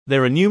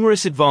There are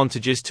numerous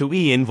advantages to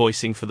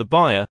e-invoicing for the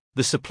buyer,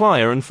 the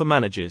supplier, and for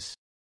managers.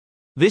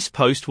 This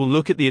post will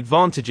look at the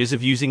advantages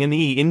of using an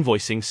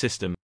e-invoicing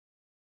system.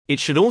 It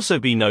should also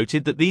be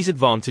noted that these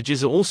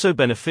advantages are also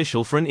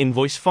beneficial for an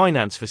invoice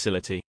finance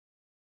facility.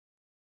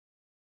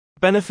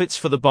 Benefits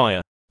for the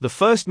buyer. The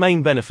first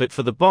main benefit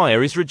for the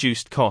buyer is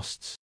reduced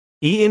costs.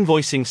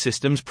 E-invoicing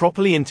systems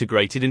properly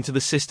integrated into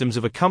the systems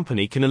of a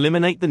company can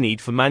eliminate the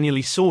need for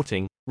manually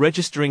sorting,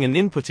 registering, and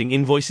inputting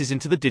invoices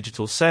into the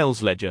digital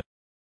sales ledger.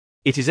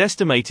 It is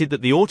estimated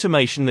that the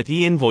automation that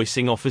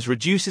e-invoicing offers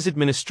reduces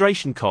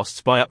administration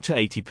costs by up to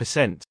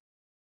 80%.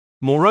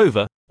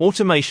 Moreover,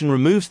 automation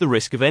removes the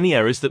risk of any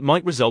errors that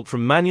might result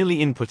from manually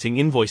inputting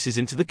invoices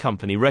into the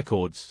company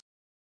records.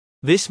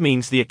 This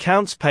means the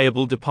accounts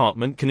payable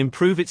department can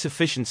improve its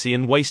efficiency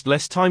and waste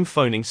less time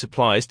phoning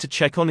suppliers to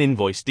check on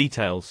invoice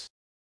details.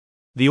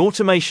 The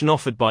automation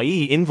offered by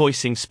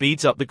e-invoicing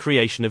speeds up the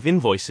creation of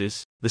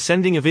invoices, the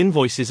sending of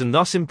invoices, and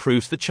thus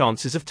improves the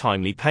chances of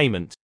timely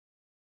payment.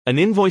 An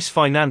invoice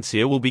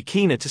financier will be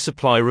keener to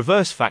supply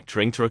reverse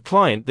factoring to a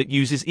client that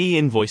uses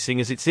e-invoicing,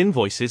 as its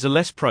invoices are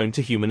less prone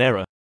to human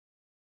error.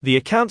 The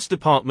accounts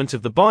department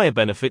of the buyer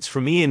benefits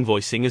from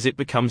e-invoicing as it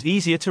becomes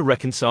easier to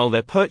reconcile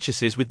their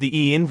purchases with the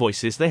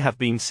e-invoices they have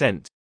been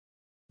sent.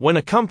 When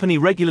a company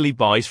regularly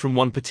buys from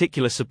one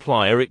particular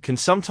supplier, it can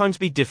sometimes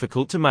be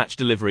difficult to match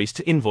deliveries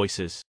to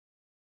invoices.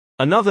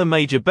 Another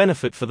major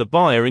benefit for the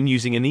buyer in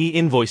using an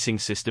e-invoicing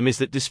system is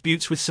that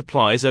disputes with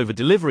suppliers over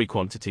delivery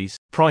quantities,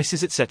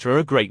 prices, etc.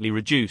 are greatly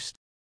reduced.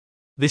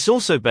 This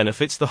also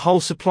benefits the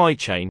whole supply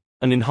chain,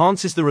 and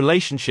enhances the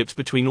relationships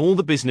between all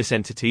the business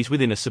entities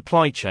within a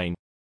supply chain.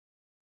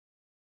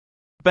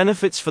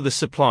 Benefits for the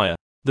supplier.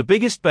 The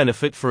biggest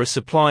benefit for a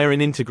supplier in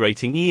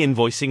integrating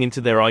e-invoicing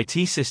into their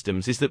IT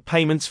systems is that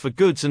payments for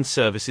goods and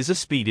services are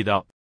speeded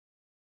up.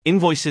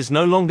 Invoices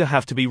no longer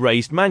have to be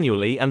raised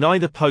manually and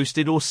either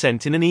posted or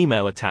sent in an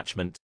email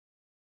attachment.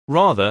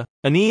 Rather,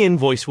 an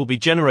e-invoice will be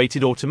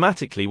generated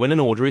automatically when an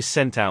order is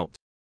sent out.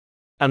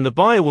 And the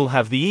buyer will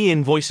have the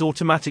e-invoice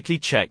automatically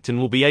checked and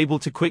will be able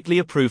to quickly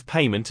approve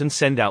payment and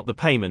send out the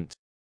payment.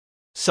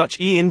 Such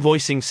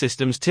e-invoicing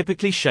systems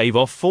typically shave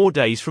off 4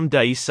 days from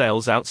days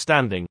sales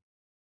outstanding.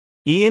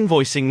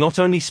 E-invoicing not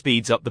only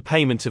speeds up the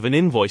payment of an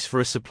invoice for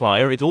a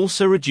supplier, it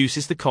also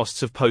reduces the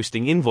costs of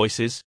posting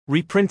invoices,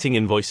 reprinting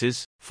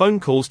invoices, phone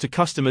calls to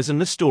customers, and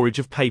the storage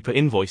of paper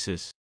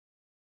invoices.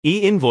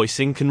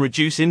 E-invoicing can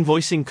reduce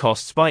invoicing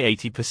costs by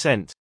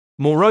 80%.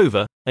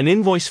 Moreover, an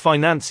invoice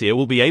financier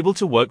will be able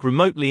to work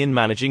remotely in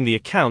managing the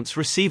accounts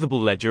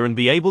receivable ledger and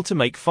be able to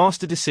make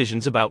faster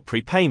decisions about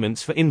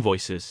prepayments for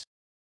invoices.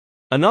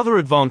 Another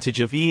advantage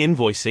of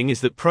e-invoicing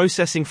is that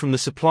processing from the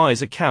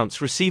supplier's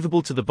accounts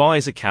receivable to the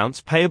buyer's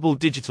accounts payable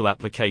digital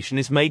application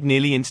is made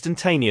nearly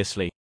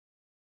instantaneously.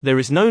 There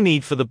is no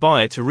need for the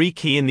buyer to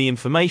rekey in the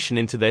information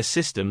into their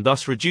system,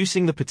 thus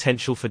reducing the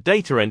potential for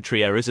data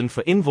entry errors and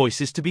for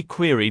invoices to be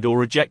queried or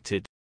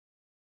rejected.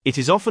 It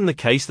is often the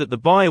case that the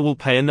buyer will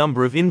pay a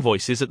number of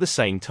invoices at the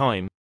same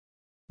time.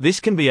 This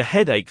can be a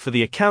headache for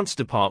the accounts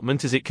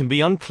department, as it can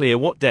be unclear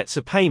what debts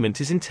a payment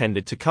is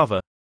intended to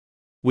cover.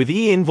 With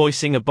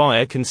e-invoicing, a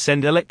buyer can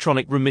send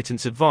electronic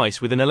remittance advice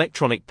with an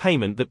electronic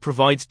payment that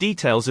provides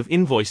details of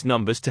invoice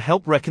numbers to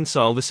help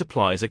reconcile the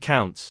supplier's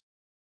accounts.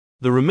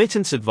 The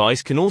remittance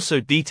advice can also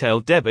detail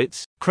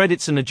debits,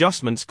 credits, and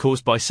adjustments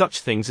caused by such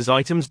things as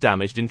items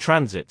damaged in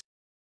transit.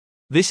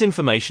 This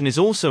information is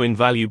also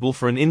invaluable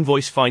for an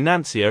invoice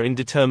financier in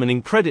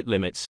determining credit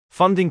limits,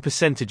 funding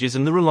percentages,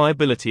 and the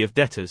reliability of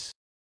debtors.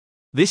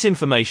 This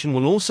information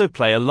will also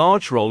play a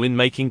large role in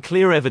making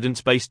clear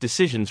evidence-based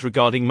decisions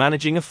regarding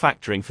managing a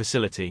factoring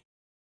facility.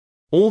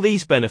 All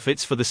these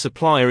benefits for the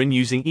supplier in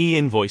using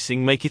e-invoicing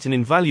make it an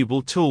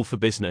invaluable tool for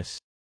business.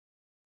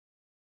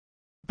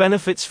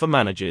 Benefits for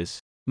managers.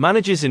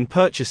 Managers in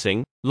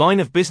purchasing, line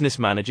of business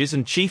managers,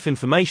 and chief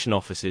information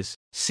officers,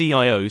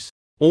 CIOs,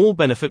 all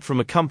benefit from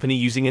a company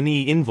using an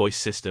e-invoice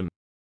system.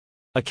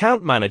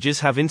 Account managers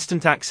have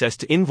instant access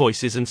to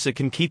invoices and so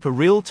can keep a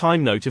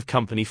real-time note of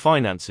company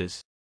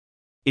finances.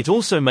 It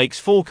also makes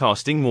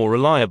forecasting more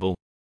reliable.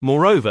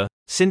 Moreover,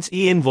 since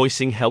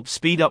e-invoicing helps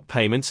speed up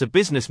payments, a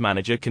business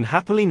manager can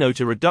happily note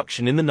a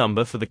reduction in the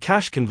number for the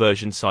cash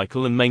conversion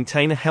cycle and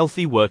maintain a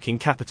healthy working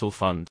capital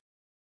fund.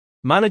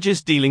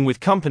 Managers dealing with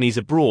companies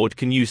abroad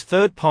can use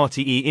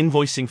third-party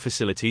e-invoicing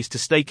facilities to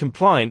stay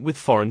compliant with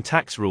foreign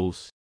tax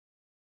rules.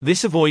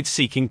 This avoids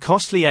seeking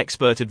costly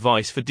expert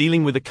advice for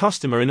dealing with a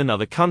customer in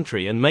another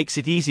country and makes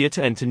it easier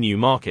to enter new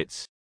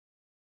markets.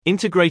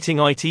 Integrating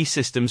IT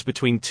systems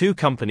between two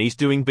companies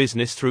doing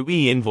business through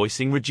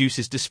e-invoicing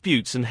reduces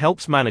disputes and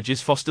helps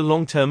managers foster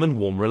long-term and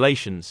warm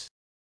relations.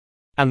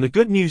 And the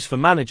good news for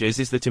managers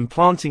is that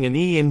implanting an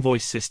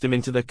e-invoice system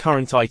into their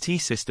current IT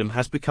system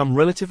has become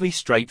relatively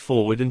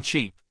straightforward and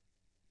cheap.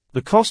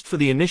 The cost for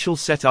the initial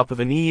setup of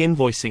an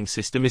e-invoicing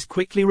system is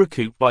quickly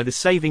recouped by the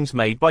savings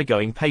made by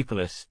going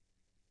paperless.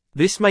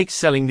 This makes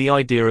selling the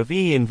idea of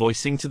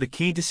e-invoicing to the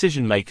key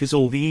decision makers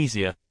all the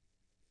easier.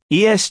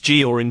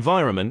 ESG, or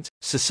environment,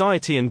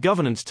 society, and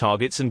governance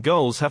targets and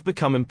goals have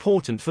become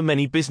important for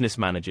many business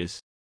managers.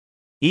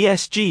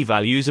 ESG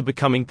values are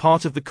becoming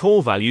part of the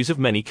core values of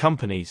many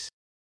companies.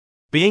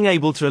 Being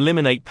able to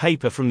eliminate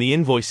paper from the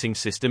invoicing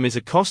system is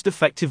a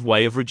cost-effective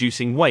way of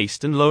reducing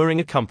waste and lowering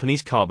a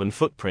company's carbon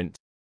footprint.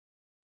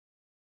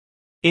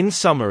 In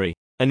summary,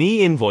 an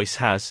e-invoice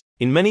has,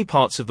 in many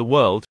parts of the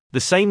world,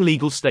 the same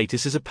legal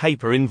status as a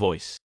paper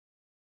invoice.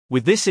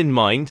 With this in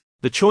mind,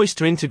 the choice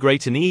to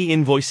integrate an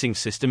e-invoicing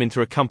system into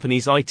a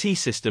company's IT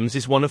systems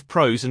is one of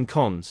pros and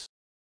cons.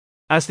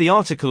 As the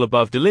article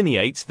above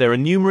delineates, there are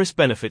numerous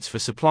benefits for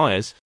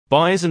suppliers,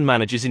 buyers and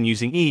managers in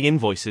using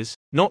e-invoices,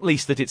 not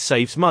least that it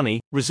saves money,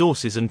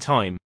 resources and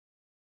time.